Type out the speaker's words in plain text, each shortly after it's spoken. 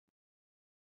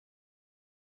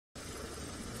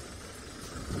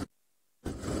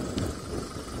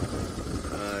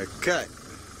Okay.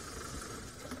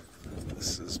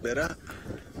 This is better.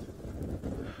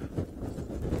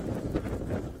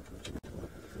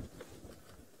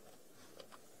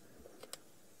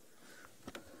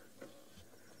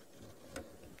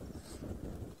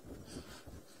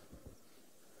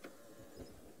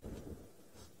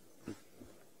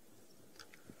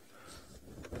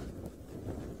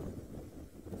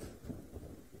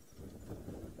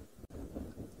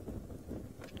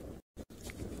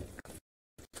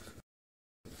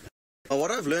 What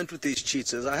I've learned with these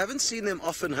cheetahs, I haven't seen them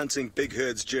often hunting big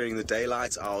herds during the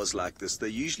daylight hours like this. They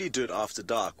usually do it after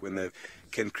dark when they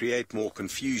can create more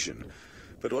confusion.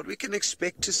 But what we can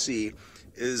expect to see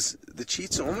is the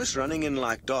cheetah almost running in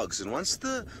like dogs. And once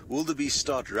the wildebeest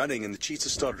start running and the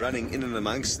cheetahs start running in and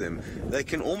amongst them, they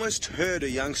can almost herd a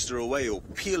youngster away or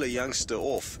peel a youngster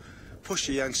off, push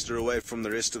a youngster away from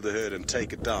the rest of the herd and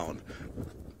take it down.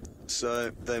 So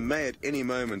they may at any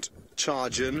moment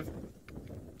charge in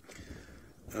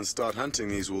and start hunting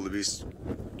these wildebeest,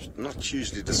 not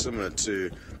hugely dissimilar to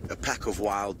a pack of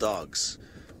wild dogs.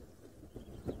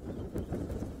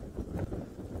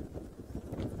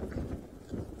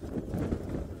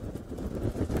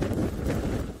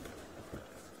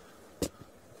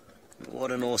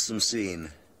 What an awesome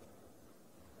scene.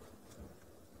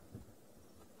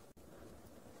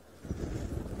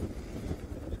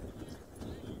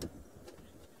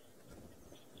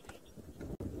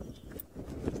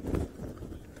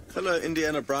 Hello,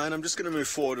 Indiana Brian. I'm just going to move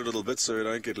forward a little bit so we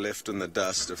don't get left in the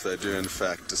dust if they do in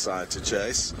fact decide to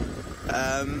chase.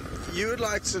 You would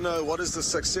like to know what is the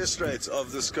success rate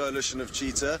of this coalition of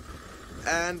cheetah,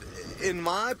 and in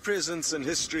my presence and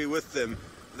history with them,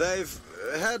 they've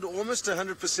had almost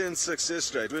 100%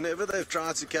 success rate. Whenever they've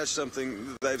tried to catch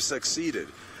something, they've succeeded.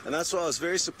 And that's why I was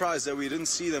very surprised that we didn't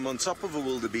see them on top of a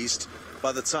wildebeest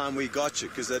by the time we got you,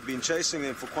 because they'd been chasing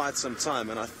them for quite some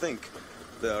time, and I think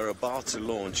they are about to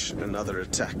launch another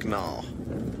attack now.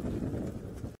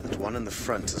 That one in the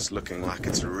front is looking like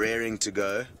it's raring to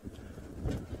go.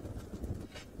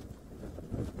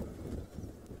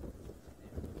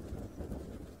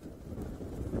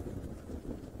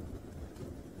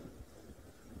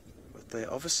 But they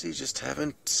obviously just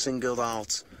haven't singled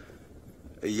out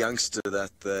a youngster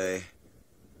that they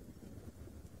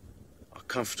are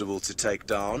comfortable to take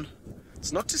down.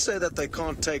 It's not to say that they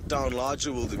can't take down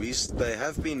larger wildebeest. They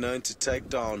have been known to take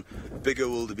down bigger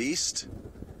wildebeest,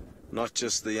 not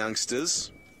just the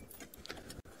youngsters.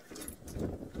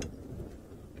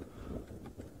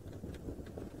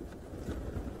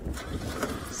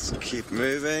 Let's keep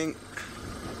moving.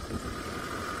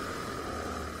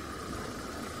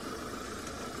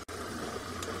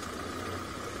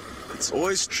 It's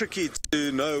always tricky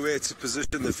to know where to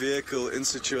position the vehicle in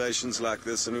situations like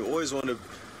this, and we always want to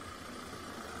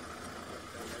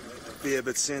be a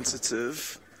bit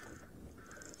sensitive.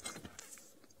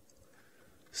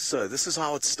 So this is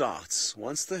how it starts.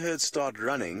 Once the herds start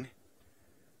running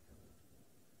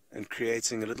and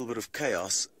creating a little bit of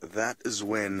chaos, that is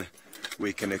when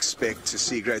we can expect to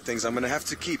see great things. I'm going to have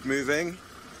to keep moving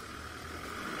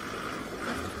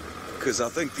because I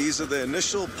think these are the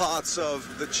initial parts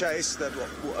of the chase that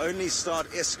will only start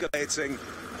escalating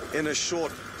in a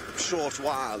short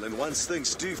while, and once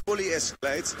things do fully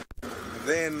escalate,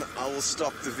 then I will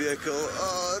stop the vehicle.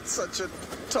 Oh, it's such a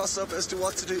toss-up as to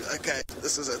what to do. Okay,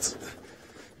 this is it.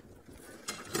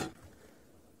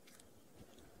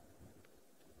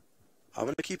 I'm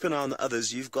going to keep an eye on the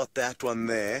others. You've got that one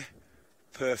there.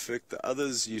 Perfect. The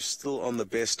others, you're still on the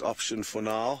best option for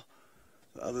now.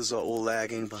 The others are all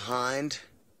lagging behind.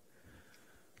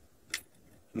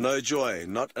 No joy,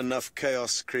 not enough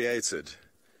chaos created.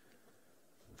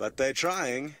 But they're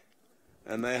trying,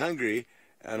 and they're hungry.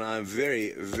 And I'm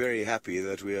very, very happy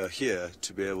that we are here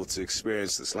to be able to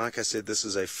experience this. Like I said, this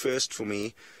is a first for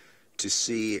me to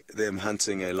see them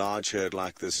hunting a large herd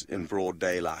like this in broad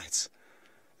daylight.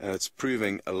 And it's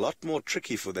proving a lot more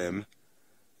tricky for them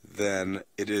than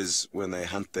it is when they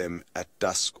hunt them at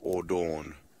dusk or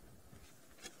dawn.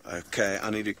 Okay,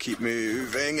 I need to keep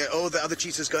moving. Oh, the other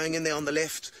cheetah's going in there on the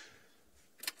left.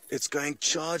 It's going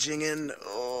charging in.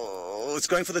 Oh, it's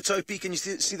going for the topi. Can you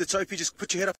see the topi? Just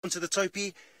put your head up onto the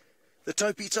topi. The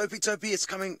topi. It's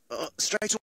coming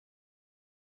straight away.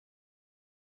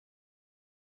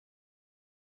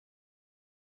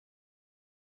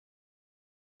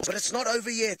 But it's not over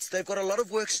yet. They've got a lot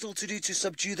of work still to do to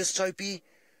subdue this topi.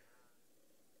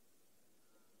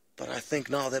 But I think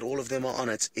now that all of them are on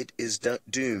it, it is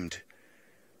doomed.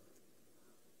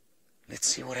 Let's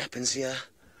see what happens here.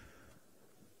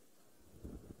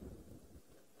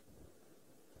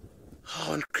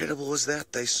 How incredible was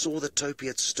that? They saw the topi,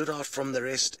 it stood out from the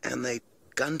rest, and they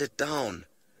gunned it down.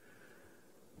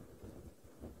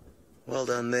 Well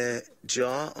done there,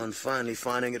 Jar, on finally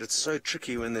finding it. It's so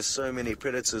tricky when there's so many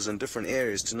predators in different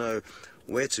areas to know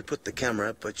where to put the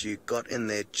camera, but you got in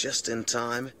there just in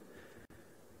time.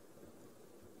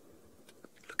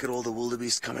 Look at all the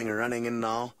wildebeest coming and running in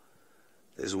now.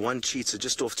 There's one cheetah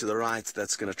just off to the right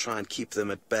that's going to try and keep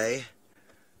them at bay.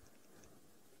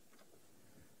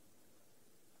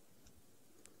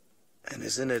 And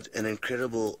isn't it an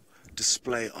incredible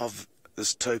display of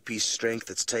this Topi's strength?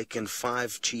 It's taken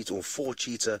 5 cheetah or 4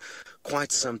 cheetah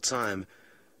quite some time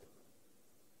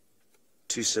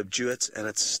to subdue it, and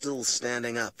it's still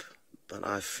standing up. But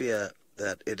I fear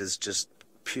that it is just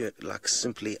pure, like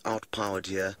simply outpowered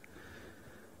here,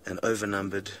 and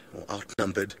overnumbered, or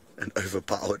outnumbered and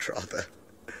overpowered rather.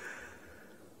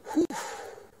 Whew.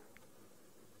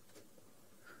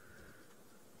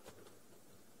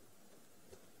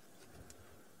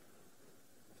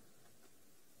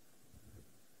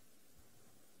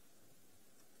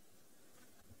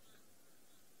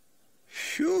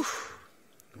 Phew.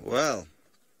 Well,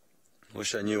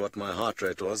 wish I knew what my heart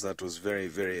rate was. That was very,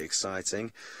 very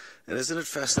exciting. And isn't it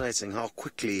fascinating how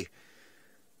quickly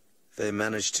they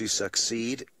managed to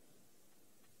succeed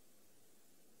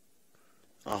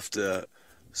after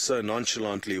so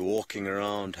nonchalantly walking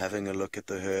around, having a look at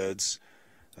the herds.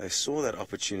 They saw that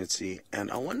opportunity, and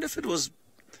I wonder if it was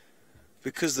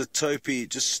because the Topi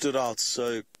just stood out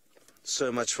so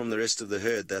much from the rest of the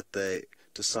herd that they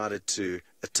decided to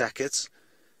attack it.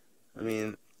 I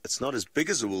mean, it's not as big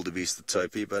as a wildebeest, the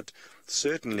Topi, but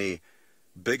certainly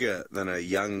bigger than a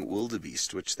young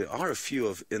wildebeest, which there are a few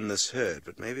of in this herd,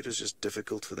 but maybe it was just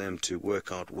difficult for them to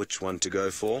work out which one to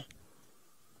go for.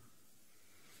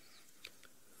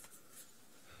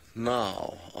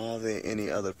 Now, are there any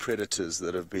other predators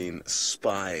that have been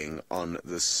spying on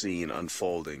this scene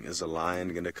unfolding? Is a lion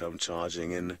going to come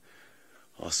charging in?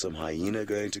 Are some hyena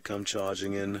going to come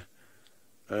charging in?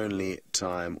 Only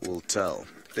time will tell.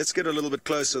 Let's get a little bit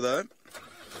closer though.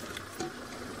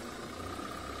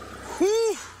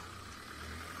 Whew!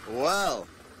 Wow!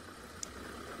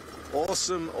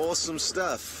 Awesome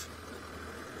stuff.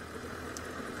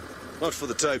 Not for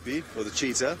the Topi, for the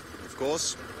cheetah, of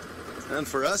course. And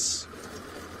for us,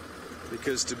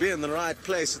 because to be in the right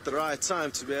place at the right time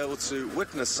to be able to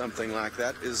witness something like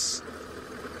that is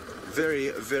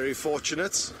very, very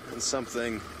fortunate, and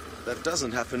something that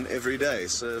doesn't happen every day.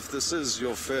 So if this is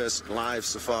your first live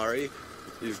safari,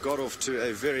 you've got off to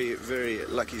a very, very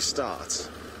lucky start.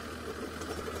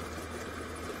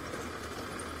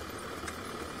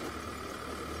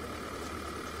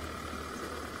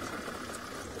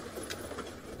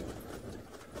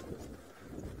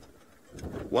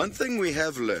 One thing we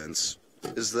have learnt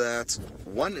is that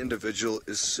one individual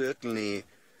is certainly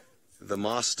the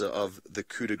master of the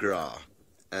coup de grace,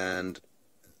 and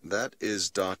that is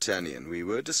D'Artagnan. We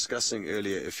were discussing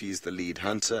earlier if he's the lead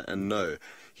hunter, and no,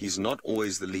 he's not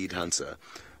always the lead hunter.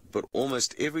 But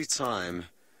almost every time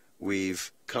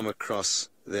we've come across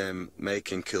them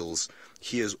making kills,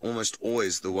 he is almost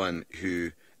always the one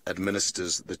who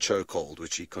administers the chokehold,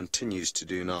 which he continues to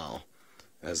do now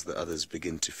as the others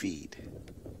begin to feed.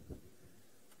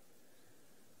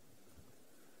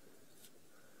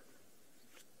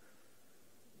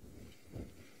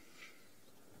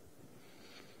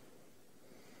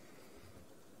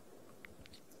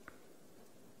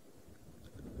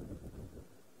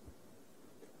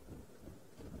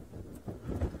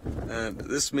 And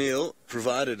this meal,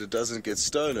 provided it doesn't get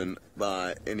stolen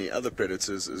by any other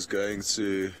predators, is going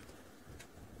to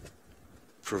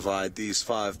provide these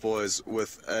 5 boys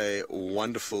with a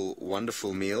wonderful,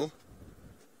 wonderful meal.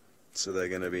 So they're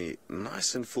going to be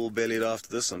nice and full-bellied after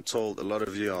this. I'm told a lot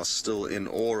of you are still in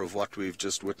awe of what we've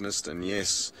just witnessed, and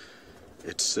yes,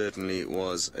 it certainly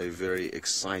was a very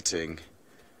exciting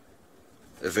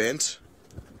event.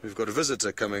 We've got a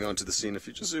visitor coming onto the scene. If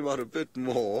you just zoom out a bit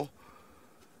more,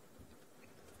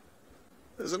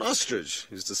 there's an ostrich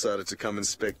who's decided to come and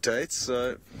spectate.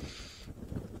 So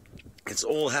it's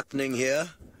all happening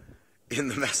here in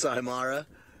the Masai Mara.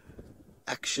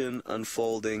 Action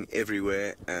unfolding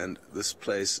everywhere, and this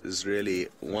place is really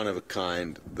one of a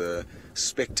kind. The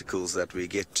spectacles that we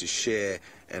get to share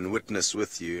and witness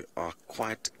with you are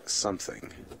quite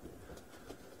something.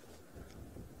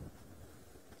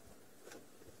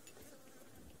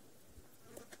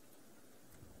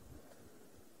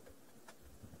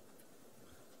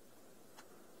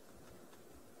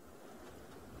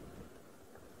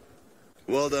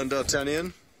 Well done,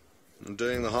 D'Artagnan, on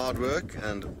doing the hard work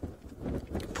and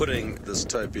putting this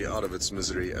Topi out of its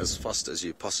misery as fast as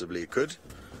you possibly could.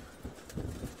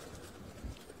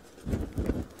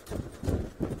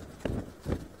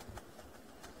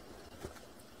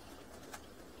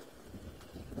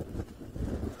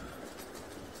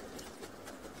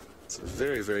 It's a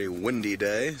very, very windy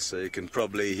day, so you can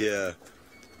probably hear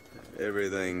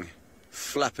everything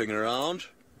flapping around.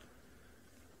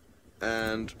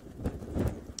 And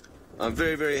I'm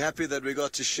very, very happy that we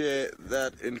got to share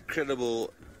that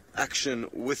incredible action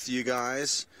with you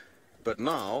guys. But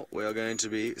now we are going to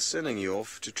be sending you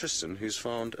off to Tristan, who's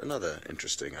found another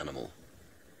interesting animal.